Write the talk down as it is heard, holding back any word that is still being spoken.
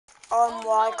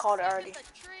Well, I called it already.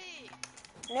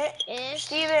 Nick,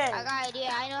 Steven. I got an idea.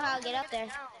 I know how to get up there.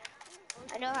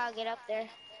 I know how to get up there.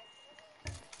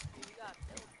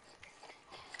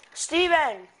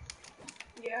 Steven.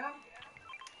 Yeah?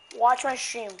 Watch my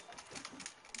stream.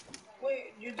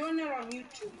 Wait, you're doing it on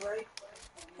YouTube, right?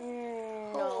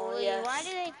 No, wait, yes. why do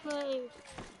they play?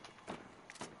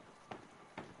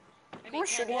 Who's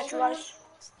shooting at you guys?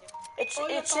 It's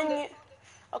in you.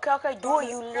 Okay, do it,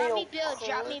 you Drop little. me builds,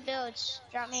 drop me builds,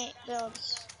 drop me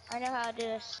builds. I know how to do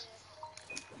this.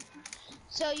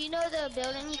 So you know the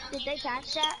building? Did they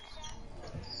patch that?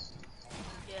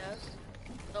 Yes.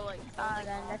 So like, Then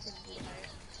that's a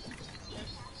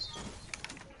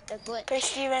the glitch. Okay,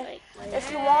 Steven,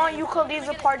 if you want, you could leave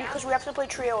the party because we have to play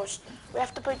trios. We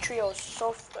have to play trios,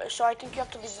 so I think you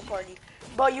have to leave the party.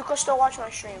 But you could still watch my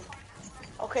stream.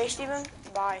 Okay, Steven?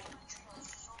 Bye.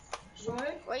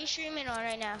 What? What are you streaming on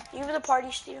right now? Leave the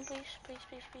party, Steven, please.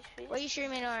 Please. What are you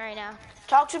streaming on right now?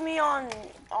 Talk to me on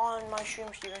my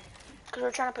stream, Steven. Because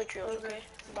we're trying to play trios, okay?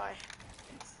 Bye.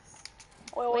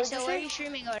 Wait, so where are you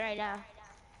streaming on right now?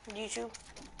 YouTube.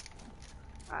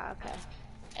 Okay.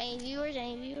 Any viewers?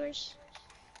 Any viewers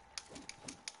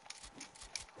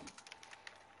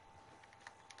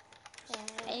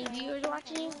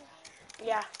watching you?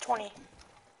 Yeah, 20.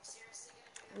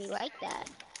 We like that.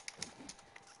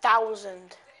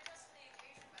 1,000.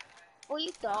 What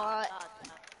you thought?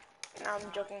 No,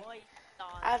 I'm joking.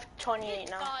 I have 28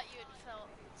 now.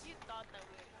 You thought that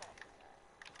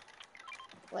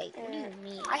we Wait, what do you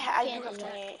mean? I do have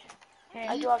 28.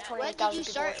 I do have 28,000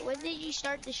 people. When did you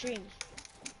start the stream?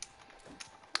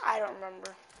 I don't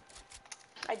remember.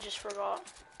 I just forgot.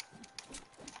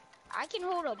 I can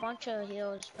hold a bunch of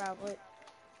heals, probably.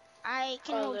 I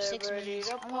can hold 6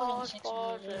 minutes. I'm holding 6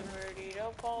 minutes.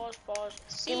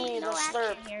 Give me the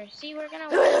slurp. Here. See, we're gonna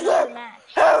win another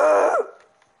match.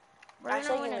 We're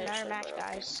gonna win another match,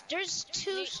 guys. There's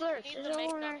 2 slurps.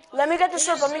 Let me get the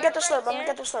slurp.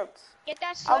 Get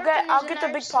that slurp. I'll get the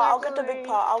big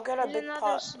pot. I'll get a big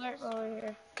pot.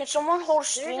 Can someone hold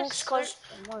stinks?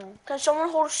 Can someone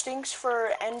hold stinks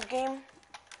for end game?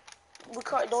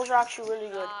 Because those are actually really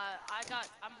good.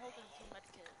 I'm holding 2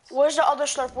 medkits. Where's the other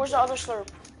slurp?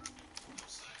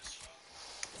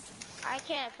 I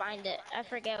can't find it. I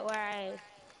forget where I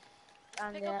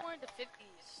found it. I think I'm more into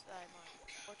 50s that I'm on.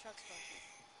 Or trucks.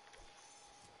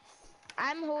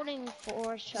 I'm holding 4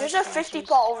 trucks. There's a 50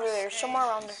 pot over there, somewhere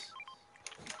around there.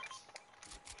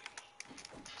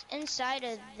 Inside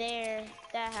of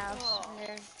that house.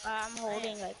 There. I'm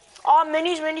holding like. Oh,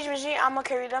 minis. I'm gonna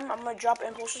carry them. I'm gonna drop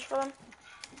impulses for them.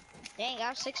 Dang, I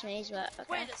have 6 minis, but okay.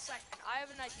 Wait a second, I have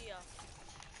an idea.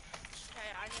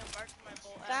 Okay, I need to burst my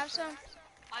bolt. Can I have some?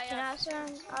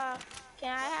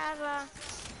 Can I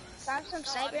have some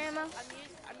sniper ammo?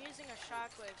 I'm using a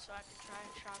shockwave so I can try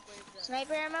and shockwave them.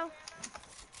 Sniper ammo?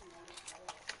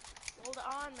 Hold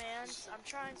on, man. I'm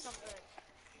trying something.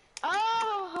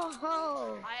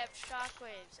 Oh! I have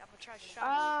shockwaves. I'm gonna try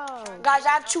shockwave. Oh. Guys, I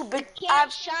have 2 big. I have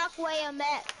shockwave a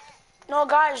mech. No,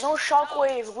 guys, no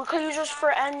shockwave. We could use this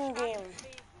for end game.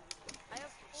 I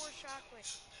have 4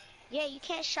 shockwaves. Yeah, you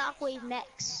can't shockwave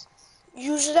mechs.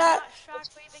 Use that.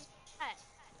 Shockwaving pet.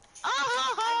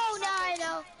 Oh, now I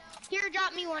know. Here,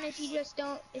 drop me one if you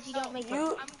don't make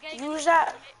it. Use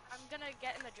that. I'm gonna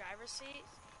get in the driver's seat.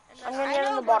 I'm gonna get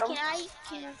in the bottom.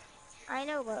 I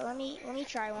know, but let me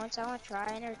try once. I want to try.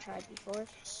 I never tried before.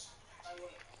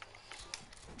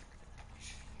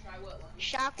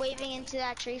 Shockwaving into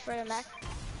that tree for the mech.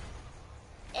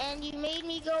 And you made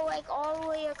me go like all the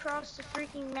way across the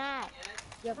freaking map.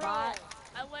 You bot.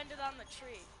 I landed on the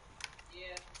tree.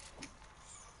 Yeah.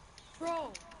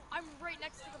 Bro, I'm right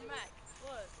next to the mech.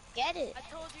 Look. Get it. I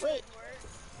told you it would work.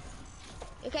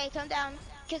 Okay, come down.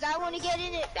 Cause I want to get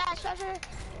in it fast, faster.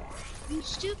 You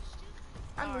stupid.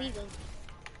 I'm leaving.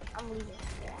 Got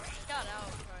out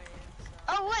for you. So.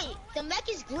 Oh wait, the mech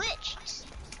is glitched.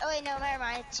 Oh wait, no, never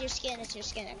mind. It's your skin.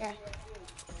 Okay.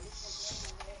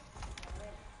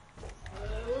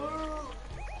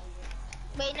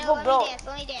 Wait, no,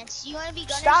 let me dance. You wanna be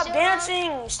gunner?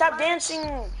 Stop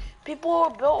dancing. People are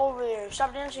built over there.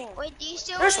 Stop dancing. Wait, do you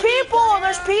still? There's people.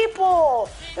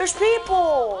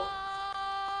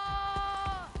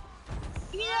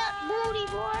 Give me that booty,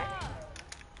 boy.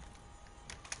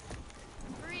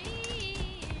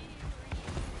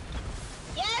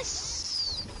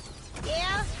 Yes.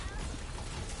 Yeah.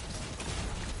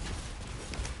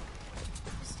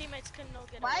 His teammates couldn't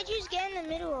get. Why'd you just get in the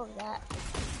middle of that?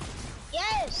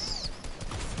 Yes.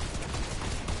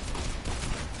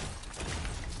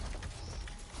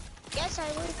 Yes, I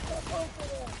waked up over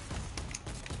there.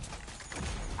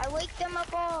 I waked them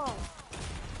up all.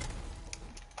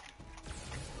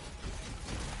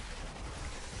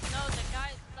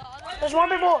 There's more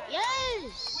people.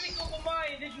 Yes. Wake up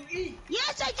Amaya, did you eat?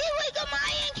 Yes, I did wake up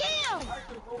Maya and Cam.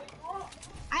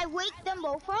 I waked them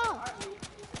both up.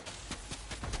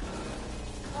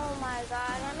 Oh my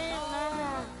god, I'm in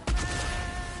love.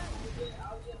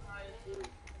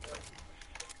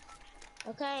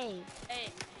 Okay.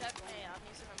 Hey, check me. I'm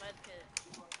using a med kit.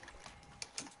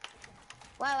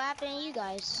 What happened to you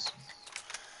guys?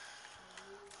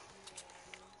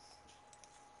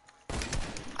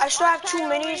 I still have 2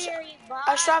 Over minis. here, you bot.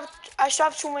 I still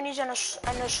have 2 minis and a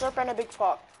slurp and a big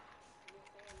pot.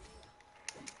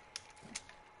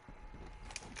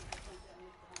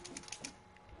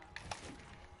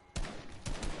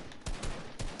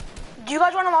 Do you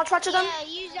guys want to launch pad to them? Yeah,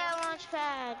 use that launch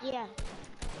pad. Yeah.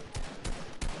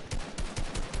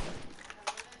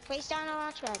 Place down the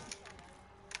launch pad.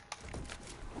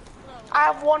 I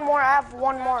have one more. I have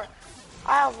one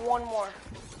more.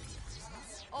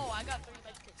 Oh, I got 3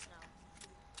 med kits now.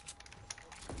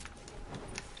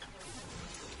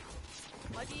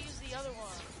 Why'd you use the other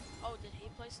one? Oh, did he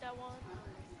place that one?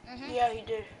 Mm-hmm. Yeah, he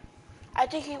did. I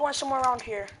think he went somewhere around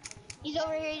here. He's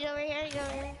over here. He's over here. He's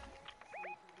over here.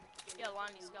 Yeah,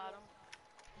 Lonnie's got him.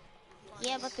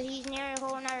 Yeah, but he's near a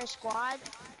whole nother squad.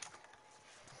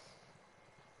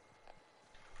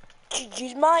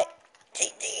 GG's my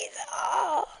GG's.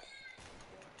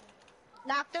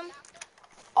 Knocked him.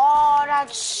 Oh,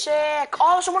 that's sick.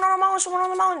 Oh, someone on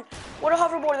the mountain. What a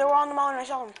hoverboard. They were on the mountain. I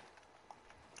saw them.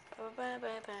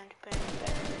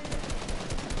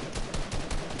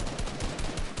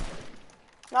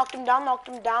 Knocked him down.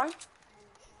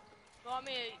 You want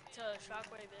me to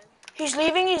shockwave in? He's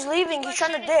leaving. He's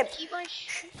trying to dip. Keep on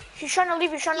He's trying to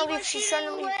leave.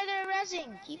 shooting where they're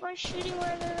rezzing. Keep on shooting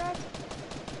where they're rezzing.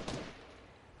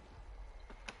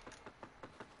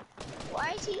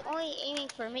 Why is he only aiming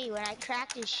for me when I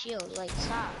cracked his shield? Like,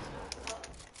 stop.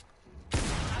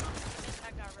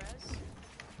 I got res.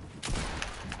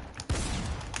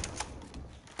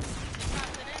 Not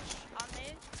finished. On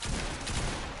me.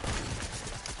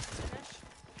 Finish.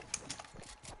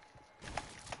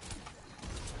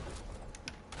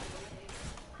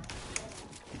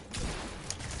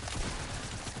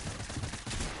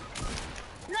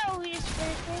 No, he just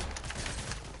finished me.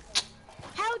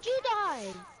 How'd you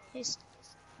die?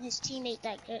 His teammate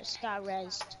that just got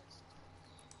rezzed.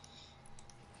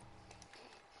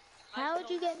 How'd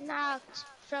you get knocked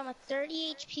from a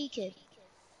 30 HP kid?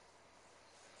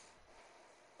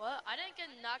 What? I didn't get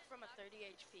knocked from a 30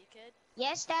 HP kid.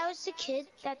 Yes, that was the kid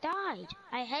that died.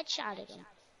 I headshotted him.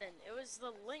 Then it was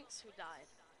the Lynx who died.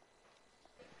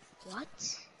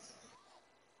 What?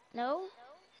 No?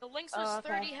 The Lynx was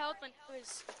okay. 30 health and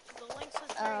the Lynx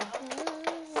was 30 health.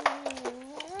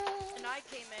 And I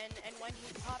came in, and when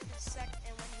he popped his when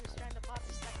he was trying to pop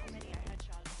his second mini, I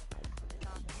headshot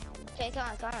him. Okay, come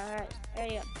on, alright. There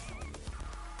you go.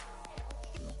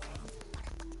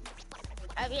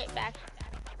 I'll be right back.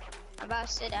 I'm about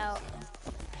to sit out.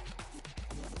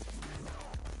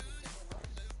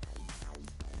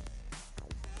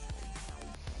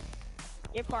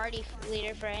 Your party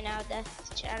leader for right now,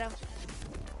 Death Shadow.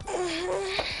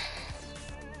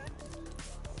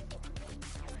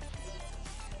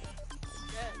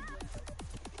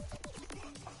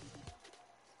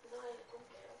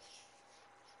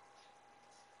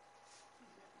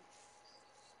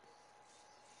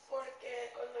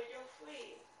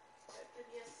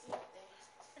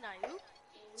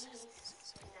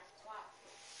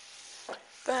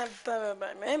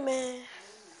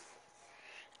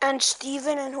 And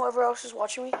Steven and whoever else is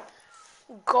watching me,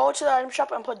 go to the item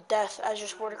shop and put death as your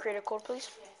supporter creator code, please.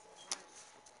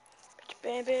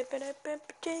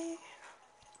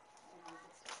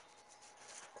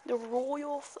 The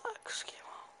royal flex came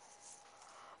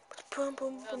out.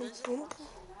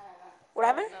 What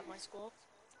happened? At my school.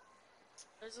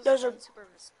 There's a super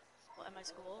at my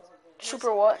school.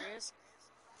 Super what?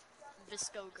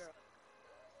 Visco girl.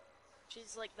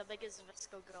 She's like the biggest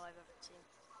Visco girl I've ever seen.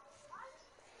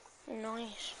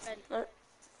 Nice. And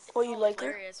oh, you like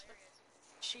her?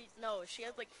 She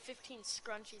had like 15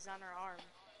 scrunchies on her arm,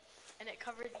 and it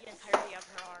covered the entirety of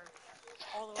her arm.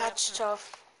 All the way That's up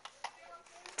tough.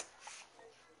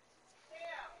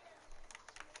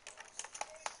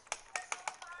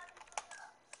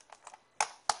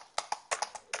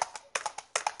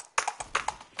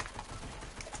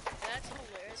 That's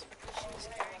hilarious because she was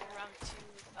carrying around 2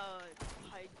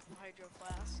 hydro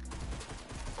flasks,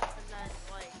 and then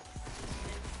like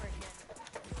big freaking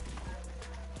bag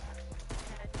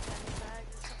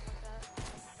or something like that.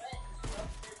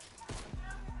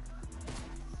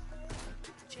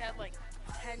 She had like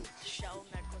 10 shell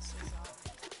necklaces on.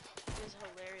 It was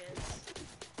hilarious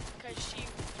because she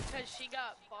because she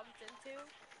got bumped into,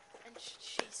 and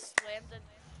she slammed into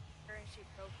her, and she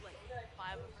broke like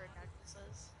 5 of her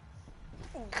necklaces.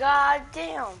 God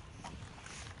damn.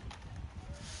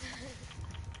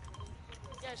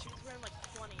 Yeah, she was wearing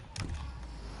like 20.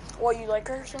 What, you like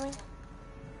her or something?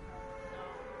 No,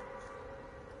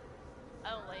 I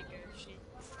don't like her. She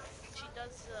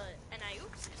does and I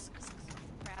oops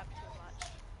crap too much.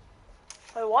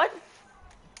 Wait, what?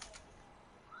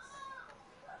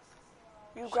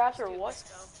 You grabbed She's her too what?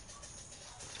 disco.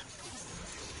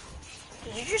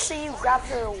 Did you just say you grabbed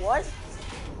her what?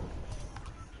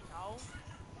 No.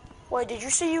 Wait, did you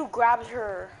say you grabbed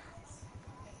her?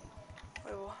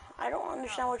 Wait, what? I don't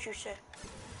understand No. what you said.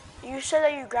 You said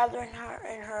that you grabbed her in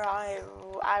her eye.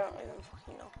 I don't even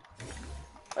fucking know.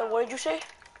 Wait, what did you say?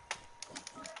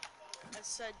 I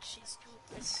said she's too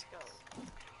disco.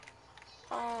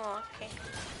 Oh, okay.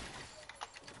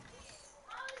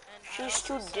 And I She's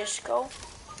also too said, disco.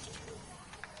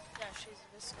 yeah, she's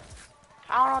disco.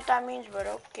 I don't know what that means, but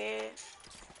okay.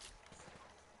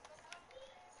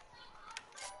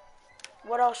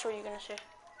 What else were you gonna say?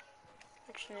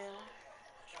 That's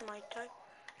my type.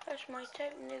 That's my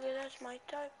type, nigga. That's my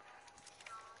type.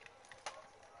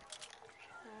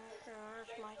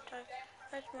 That's my type.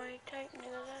 That's my type,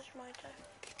 nigga. That's my type.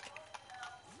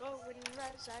 Go with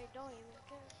res, I don't even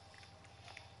care.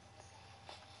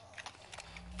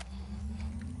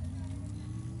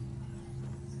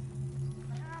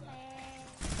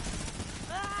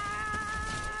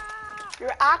 Ah!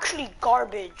 You're actually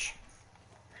garbage.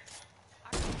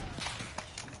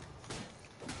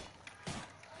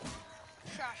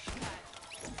 Trash can.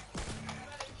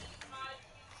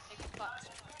 Big butts.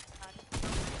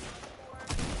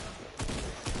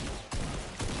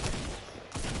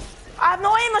 I have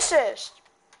no aim assist.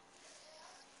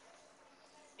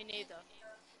 Me neither.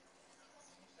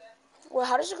 Wait,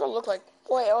 how does it go look like?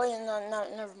 Wait, oh yeah, no,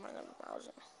 never mind. I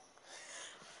wasn't.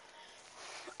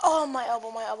 Oh, my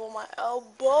elbow, my elbow, my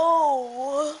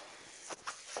elbow.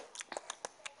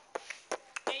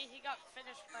 Hey, he got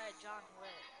finished by a John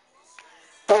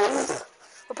Wick.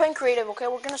 We're playing creative, okay?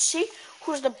 We're gonna see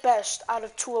who's the best out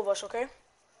of two of us, okay?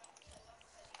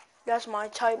 That's my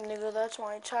type, nigga. That's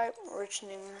my type. Rich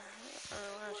nigga.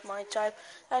 That's my type.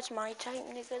 That's my type,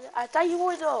 nigga. I thought you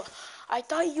were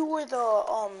the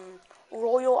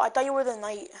royal. I thought you were the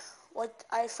knight. What?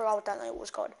 I forgot what that knight was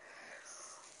called.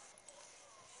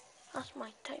 That's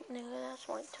my type, nigga. That's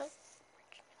my type.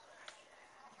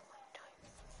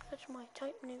 That's my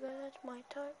type, nigga. That's my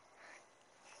type.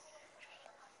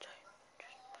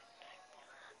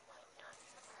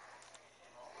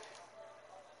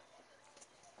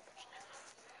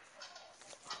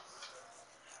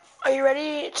 Are you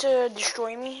ready to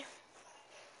destroy me?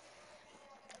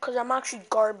 Cause I'm actually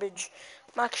garbage.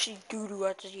 I'm actually doo-doo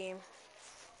at this game.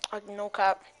 Like no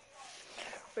cap.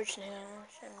 Rich nigga,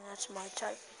 that's my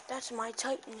type. That's my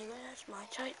type, nigga. That's my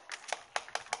type.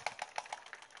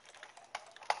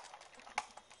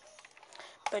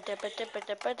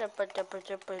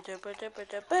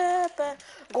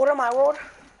 Go to my world.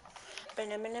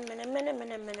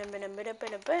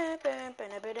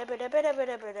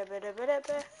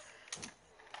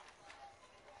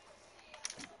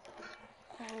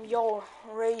 Yo,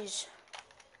 raise.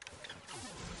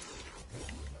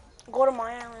 Go to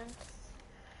my island.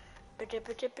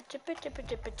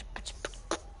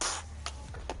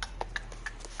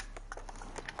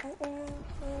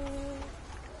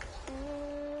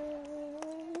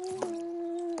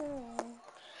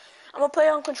 I'm gonna play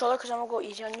on controller because I'm gonna go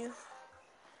easy on you.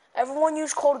 Everyone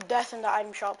use code DEATH in the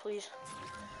item shop, please.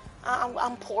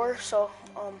 I'm poor, so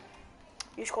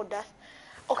use code DEATH.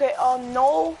 Okay,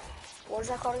 no, what is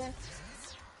that called again?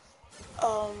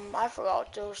 I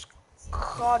forgot. There was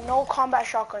no combat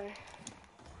shotgun.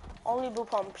 Only blue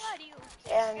pumps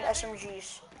and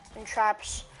SMGs and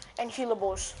traps and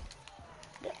healables.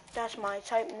 That's my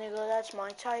type, nigga. That's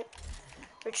my type.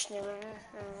 Rich nigga.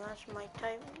 That's my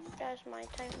type. That's my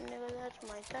type, nigga. That's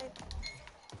my type.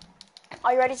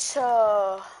 Are you ready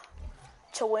to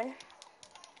win?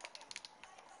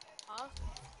 Huh?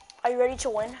 Are you ready to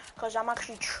win? Cause I'm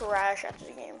actually trash at this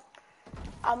game.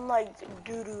 I'm like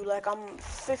doo-doo. Like I'm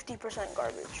 50%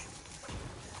 garbage.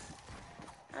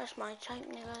 That's my type,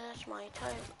 nigga. That's my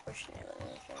type. Rich nigga.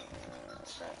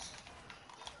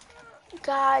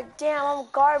 God damn, I'm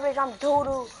garbage. I'm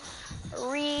doo-doo.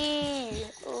 Re.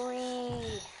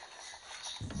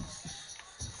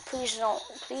 Please don't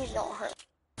hurt.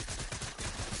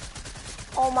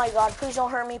 Oh my god, please don't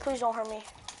hurt me. Please don't hurt me.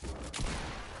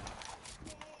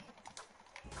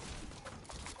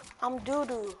 I'm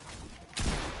doo-doo.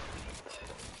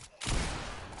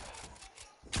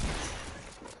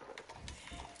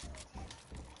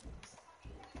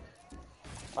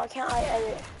 Why can't I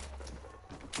edit?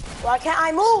 Why can't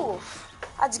I move?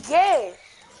 That's gay.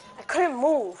 I couldn't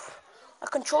move. My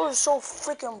controller is so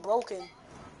freaking broken.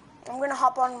 I'm gonna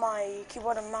hop on my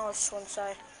keyboard and mouse once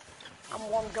I'm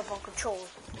warmed up on controller.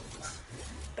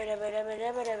 I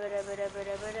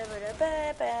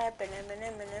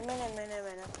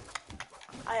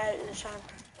added this sound.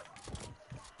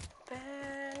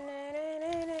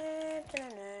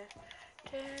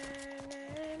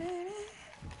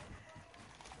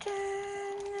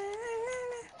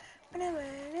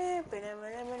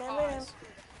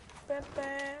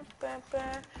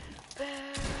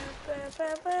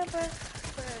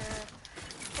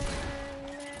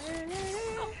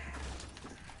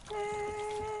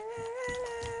 God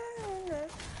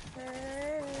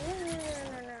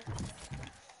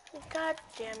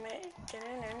damn it.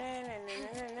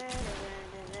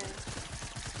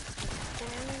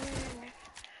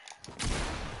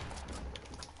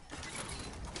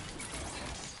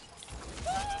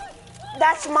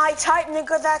 That's my type,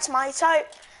 nigga. That's my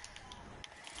type.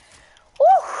 Woo!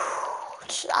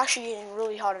 It's actually getting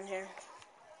really hot in here.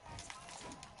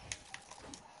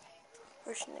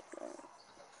 Where's nigga?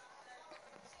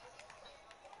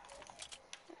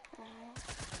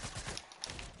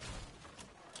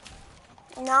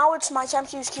 Now it's my time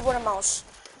to use keyboard and mouse.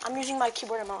 I'm using my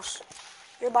keyboard and mouse.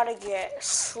 You're about to get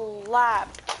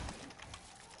slapped.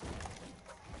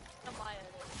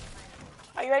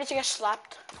 Are you ready to get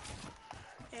slapped?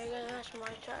 Nigga, that's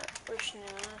my type. Which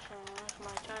nigga, that's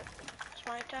my type. That's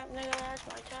my type, nigga, that's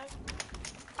my type.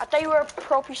 I thought you were a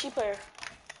pro PC player.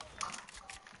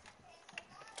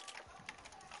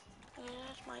 Nigga,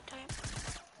 that's my type.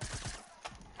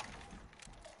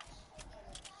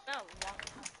 No,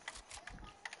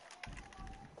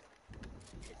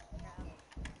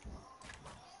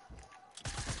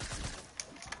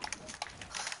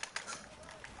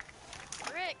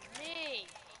 Frick me!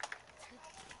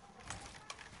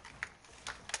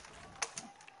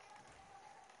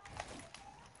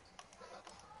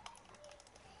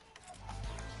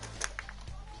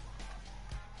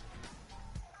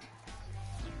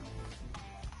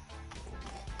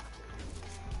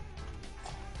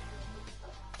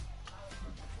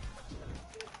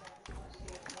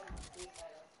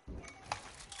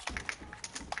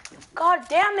 God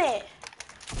damn it!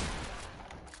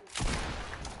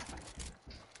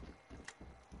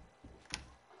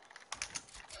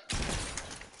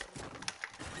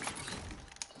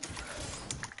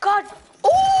 God. Ooh!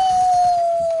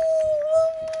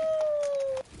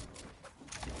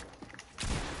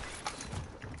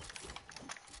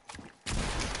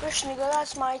 Bitch, nigga,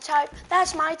 that's my type.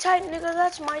 That's my type, nigga,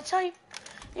 that's my type.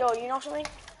 Yo, you know something?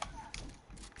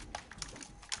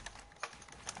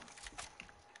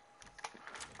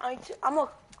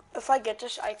 If I get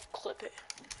this, I clip it.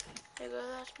 Nigga,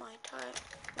 that's my type.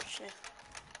 Bitch, nigga.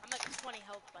 I'm at 20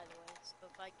 health, by the way, so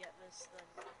if I get this, then...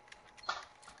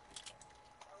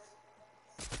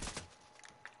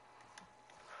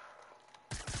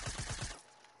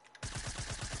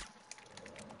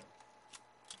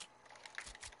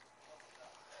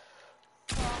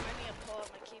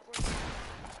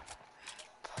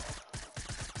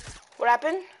 What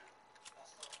happened?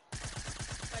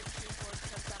 My keyboard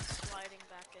kept on sliding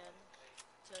back in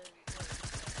to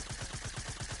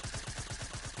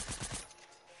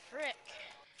frick.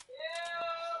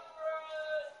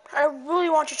 I really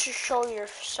want you to show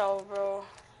yourself, bro.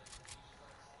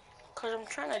 Cause I'm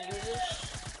trying to do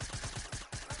this.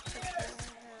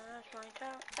 That's my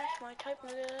type. That's my type,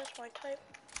 nigga. That's my type.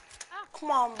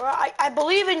 Come on, bro. I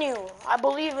believe in you. I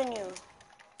believe in you.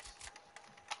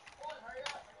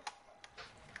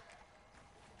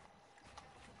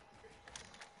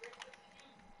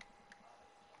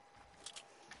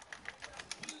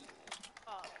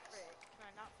 Oh, frick. Can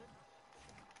I not fit?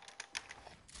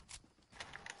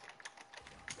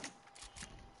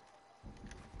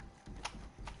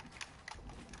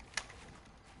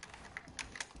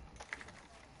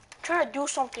 Trying to do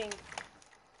something.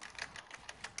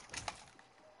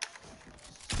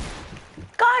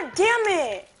 God damn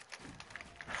it!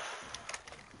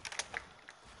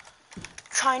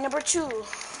 Try number 2.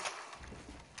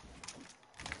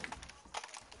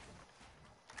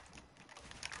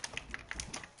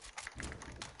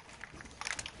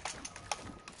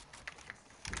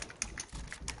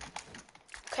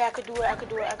 Okay, I could do it, I could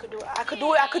do it, I could do it, I could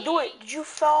do it, I could do it. Did you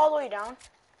fall all the way down?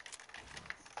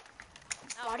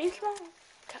 Why do you keep on,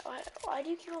 why do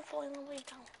you keep on falling all the way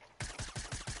down?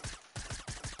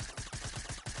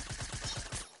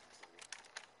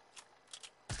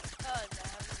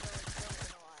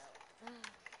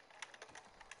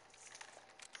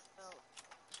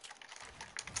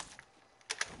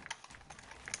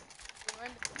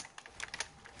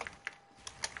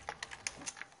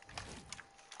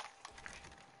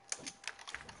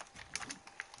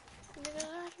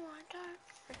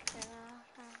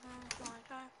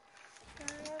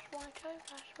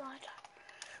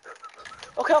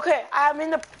 Okay. I'm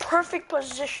in the perfect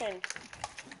position.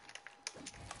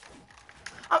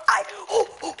 I'm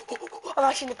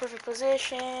actually in the perfect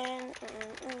position.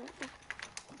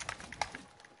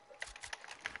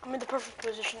 I'm in the perfect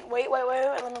position. Wait.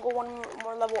 Let me go one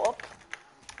more level up.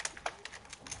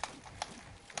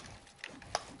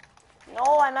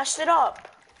 No, I messed it up.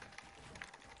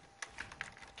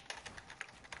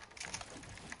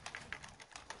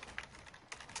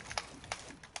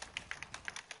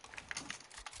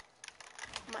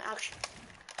 My action.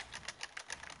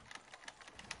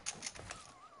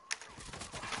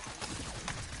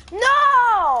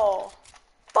 No!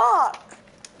 Fuck!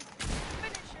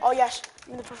 Oh yes,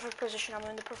 I'm in the perfect position.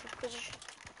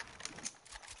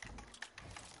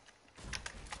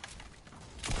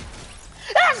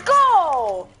 Let's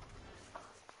go!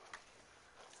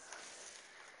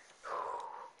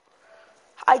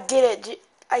 I did it.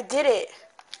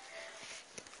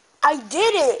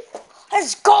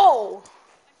 Let's go!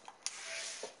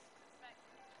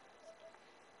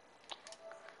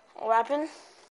 What happened?